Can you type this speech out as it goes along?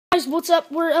guys, what's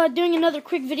up? We're doing another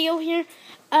quick video here.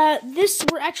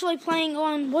 We're actually playing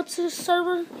on, what's this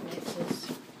server?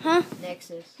 Nexus. Huh?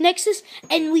 Nexus. Nexus,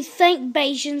 and we think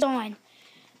Bajan's on.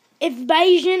 If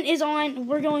Bajan is on,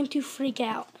 we're going to freak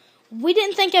out. We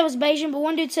didn't think it was Bajan, but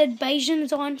one dude said Bajan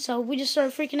is on, so we just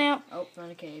started freaking out. Oh,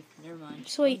 found a cave. Never mind.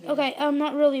 Sweet. Okay,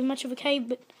 not really much of a cave,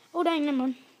 but oh dang, never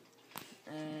mind.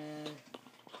 No.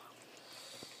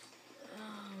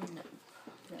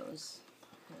 That was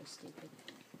stupid.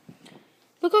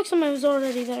 Looked like somebody was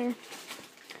already there.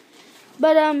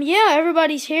 But yeah,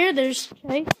 everybody's here. There's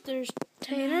Chase, there's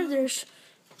Tanner, there's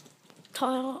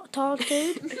tall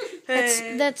dude.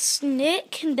 That's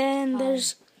Nick, and then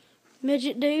there's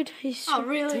midget dude. He's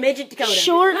really? Midget Dakota.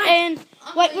 Short and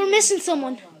wait, we're missing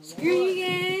someone. Screw you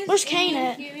guys. Where's Kane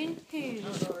at?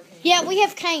 Yeah, we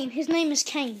have Kane. His name is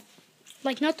Kane.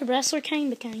 Like not the wrestler Kane,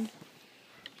 but Kane.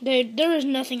 Dude, there is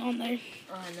nothing on there.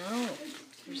 Oh no.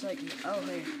 There's like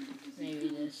here. Maybe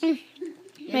this.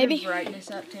 Maybe. Your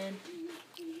brightness up 10.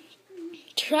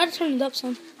 Try to turn it up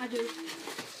some. I do.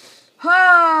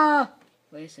 Ha!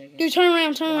 Wait a second. Dude, turn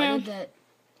around, turn Why around. did that?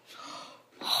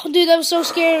 Oh, dude, that was so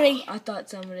scary. I thought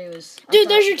somebody was. Dude,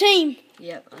 there's your team.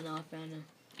 Yep, I know. I found him.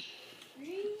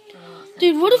 Oh,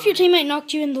 Dude, what if your teammate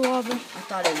knocked you in the lava? I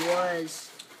thought it was.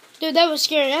 Dude, that was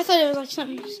scary. I thought it was like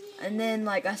something. And then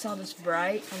like I saw this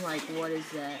bright. I'm like, what is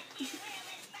that?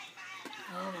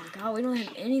 Oh my god, we don't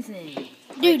have anything.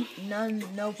 Dude.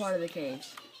 Like, no part of the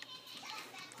caves.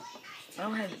 I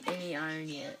don't have any iron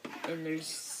yet. And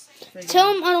there's...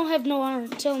 Tell him I don't have no iron.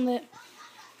 Tell him that.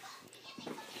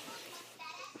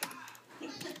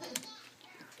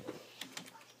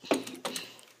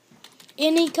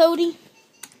 Any, Cody?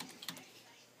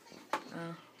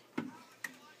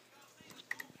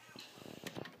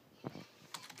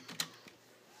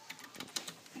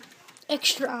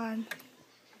 Extra iron.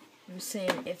 I'm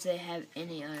saying if they have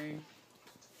any iron.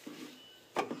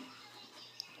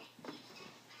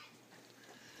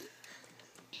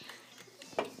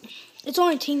 It's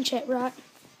only team chat, right?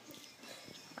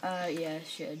 Yeah, it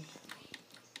should.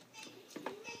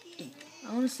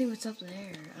 I want to see what's up there.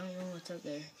 I don't know what's up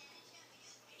there.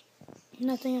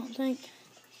 Nothing, I don't think.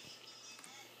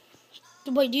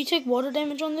 Wait, do you take water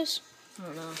damage on this? I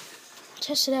don't know.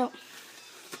 Test it out.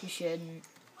 You shouldn't.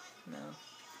 No.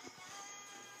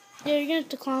 Yeah, you're gonna have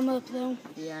to climb up though.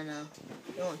 Yeah, I know.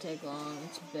 It won't take long.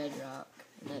 It's bedrock,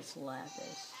 and that's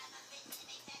lapis.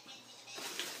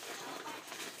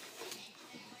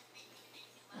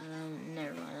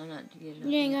 Never mind. I'm not getting.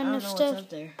 You ain't got enough stuff. stuff. What's up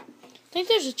there? I think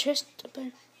there's a chest up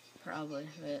there. Probably,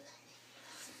 but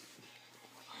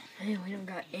man, we don't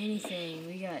got anything.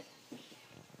 We got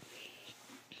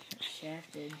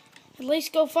shafted. At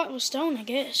least go fight with stone, I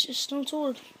guess. Just stone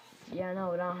sword. Yeah, I know,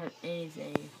 but I don't have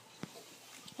anything.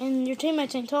 And your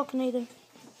teammates ain't talking either.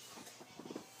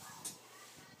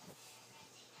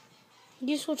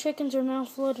 Useful chickens are now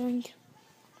fluttering.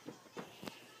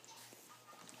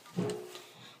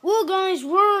 Well, guys,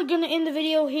 we're going to end the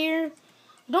video here.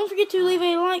 Don't forget to leave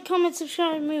a like, comment,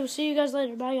 subscribe, and we will see you guys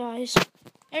later. Bye, guys.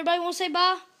 Everybody want to say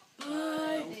bye?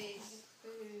 Bye.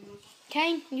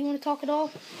 Kane, you want to talk at all?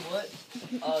 What?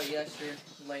 Oh, yeah, sure.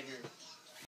 Later.